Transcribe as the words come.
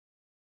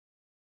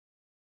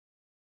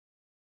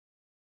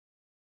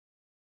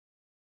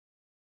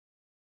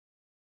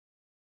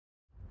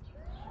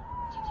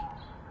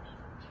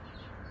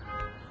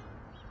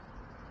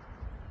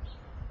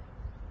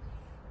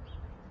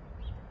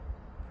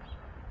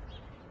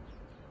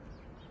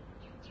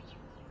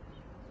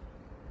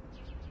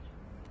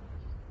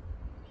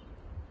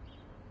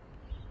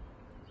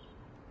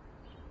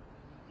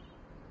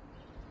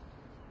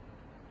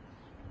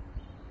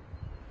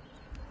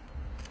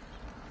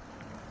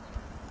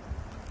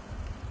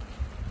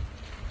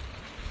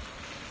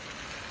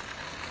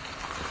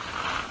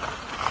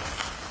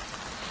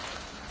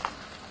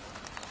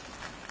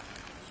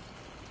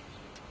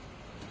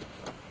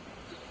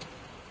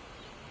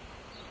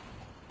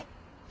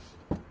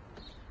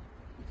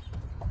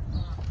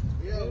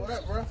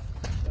up, bro?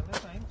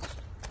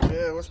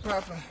 Yeah, what's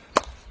poppin'?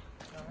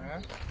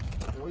 Man,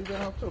 what you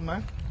been up to,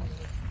 man?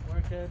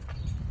 Working.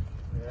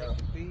 Yeah.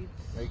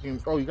 Making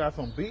beats. Oh, you got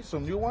some beats,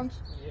 some new ones?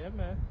 Yeah,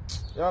 man.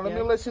 Yo, let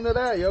me listen to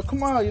that, yo.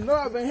 Come on, you know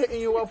I've been hitting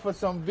you up for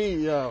some beat,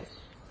 yo.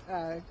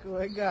 Alright, cool.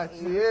 I got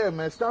you. Yeah,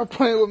 man. Stop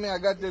playing with me. I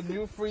got this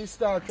new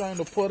freestyle trying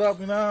to put up,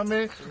 you know what I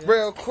mean? Yeah.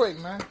 Real quick,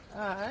 man.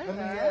 Alright. Let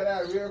me hear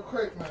that real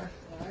quick, man.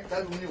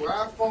 Got the new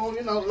iPhone,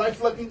 you know,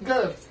 life looking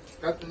good.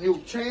 Got the new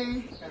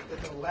chain. Got the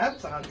new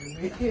laptop, you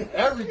mean?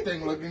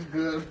 Everything looking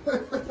good.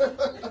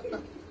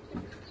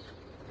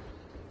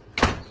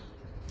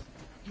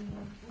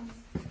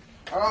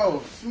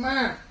 Oh,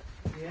 smack.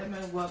 Yeah,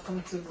 man.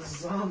 Welcome to the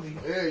zombie.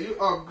 Yeah, you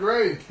are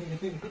great.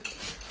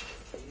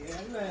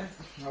 Yeah, man.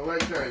 I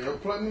like that. Yo,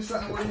 plug me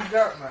something what you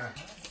got, man.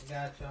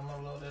 Got you. I'm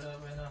gonna load it up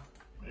right now.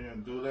 Yeah,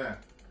 do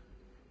that.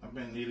 I've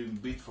been needing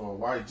beats for a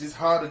while. It's just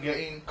hard to get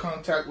in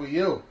contact with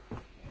you. Yeah,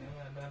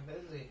 man. Been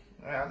busy.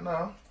 Yeah, I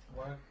know.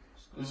 Work.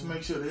 School. Just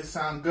make sure they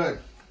sound good.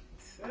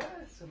 It's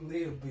a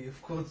little bit, of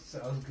course.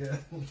 Sounds good.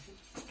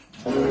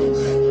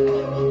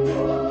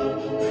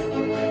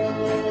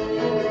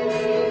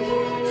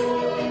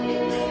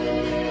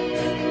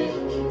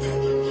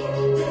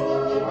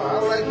 I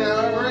like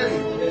that already.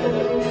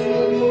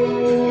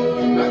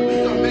 I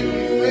think I'm making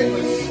you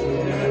famous.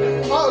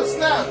 Oh,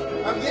 snap.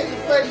 I'm getting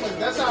famous.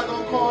 That's how I'm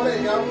going to call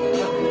it, yo.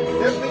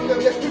 That think I'm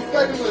getting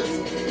famous.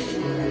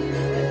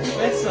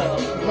 What's up?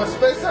 My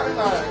space time?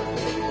 Alright.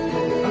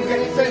 I'm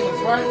getting famous,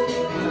 right?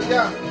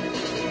 Yeah.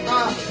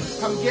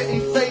 I'm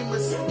getting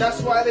famous.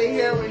 That's why they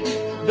hearing.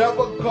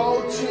 Double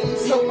gold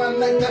chains on my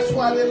neck, that's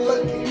why they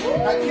looking.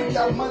 I keep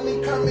that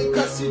money coming,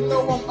 cause you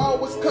know I'm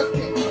always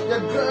cooking. Your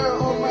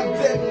girl on my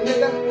dick,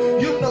 nigga,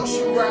 you know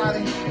she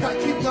riding. I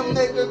keep them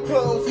nigga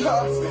close,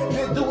 cause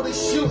they do the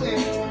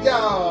shooting.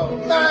 Yo,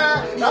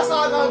 nah, that's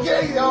all I'm gonna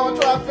get, yo,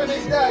 until I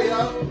finish that,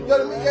 yo. Yo,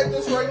 let me get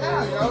this right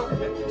now, yo.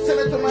 Send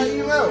it to my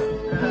email.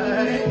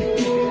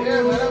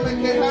 Yeah, man, that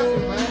make it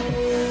happen, man.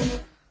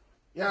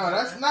 Yo,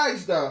 that's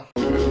nice, though.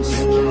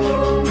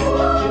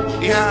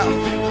 Yeah,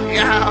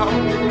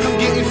 I'm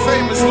getting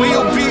famous,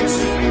 Leo Beats.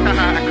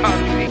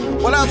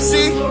 What up,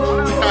 C? Yo,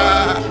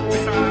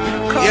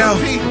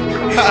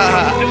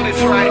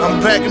 I'm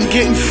back, I'm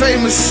getting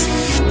famous.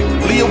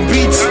 Leo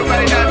Beats.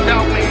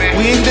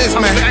 We in this,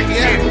 man.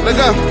 Let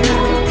go.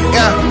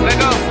 Yeah. Let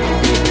go.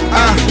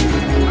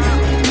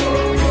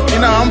 You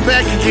know, I'm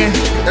back again.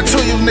 I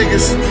told you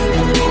niggas.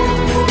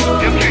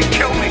 You can't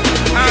kill me.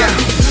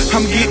 Yeah,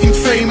 I'm getting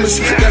famous.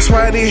 That's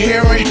why they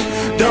hearing.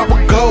 Double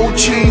gold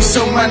chains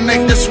on my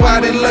neck, that's why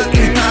they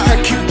looking. I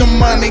keep the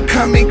money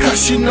coming,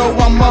 cause you know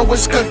I'm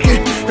always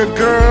cooking. The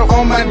girl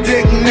on my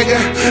dick, nigga,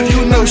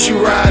 you know she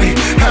riding.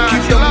 I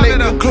keep them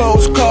niggas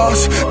close,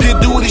 cause they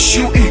do the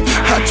shooting.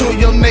 I told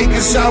your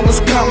niggas I was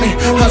coming.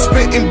 I'm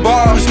spitting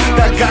bars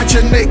that got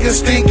your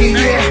niggas thinking,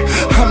 yeah,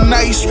 I'm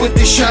nice with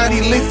the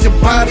shotty. Lift your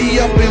body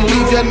up and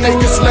leave your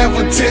niggas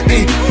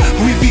levitating.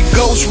 We be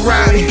ghost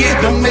riding,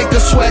 them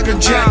niggas swagger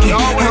jacking.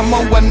 I'm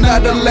on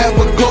another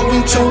level,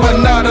 going to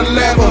another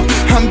level.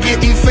 I'm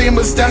getting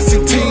famous, that's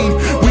the team.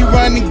 We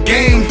run the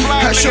game.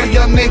 I show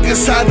y'all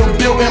niggas how to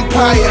build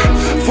empire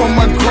from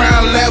a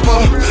ground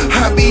level.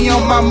 I be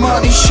on my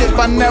money shit,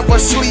 I never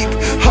sleep.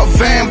 A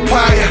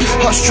vampire,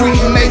 a street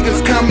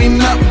niggas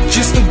coming up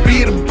just to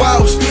be the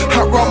boss.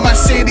 I run my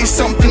city,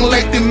 something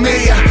like the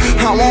mayor.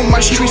 I'm on my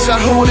streets, I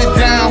hold it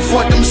down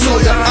for them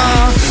soldiers.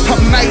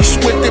 I'm nice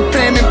with the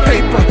pen and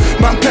paper.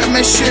 My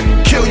penman shit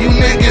kill you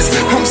niggas.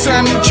 I'm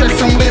signing checks,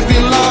 I'm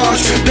living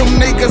large. Them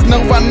niggas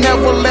know I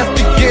never left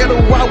the ghetto,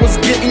 I was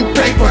getting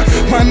paper.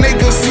 My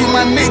niggas see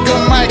my nigga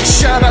Mike,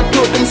 shout out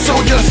to them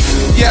soldiers.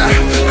 Yeah,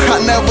 I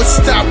never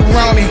stop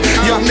running.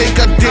 Young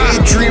nigga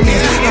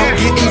daydreaming. I'm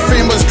getting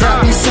famous,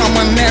 dropping some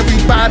and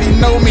everybody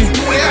know me.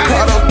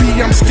 Caught up,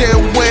 I'm still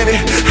with it.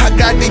 I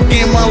got the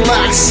game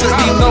unlocked, so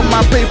you know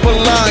my paper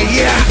line.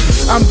 Yeah,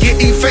 I'm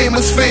getting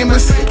famous.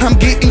 I'm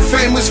getting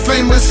famous. Them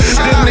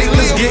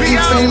niggas getting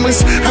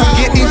famous. I'm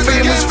getting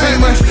famous.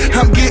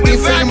 I'm getting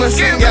famous.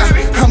 Yeah,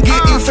 I'm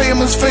getting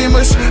famous.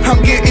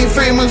 I'm getting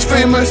famous.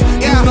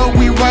 You know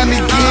we run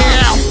the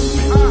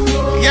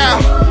game.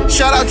 Yeah,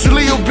 shout out to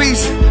Leo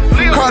Beats,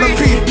 Carter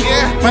P.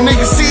 Yeah, my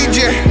nigga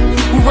CJ.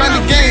 We run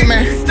the game,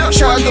 man.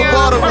 Shout out to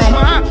Ballroom.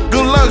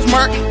 Good luck,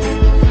 Mark.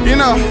 You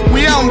know,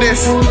 we on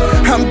this.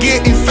 I'm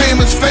getting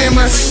famous.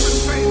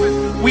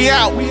 We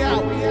out.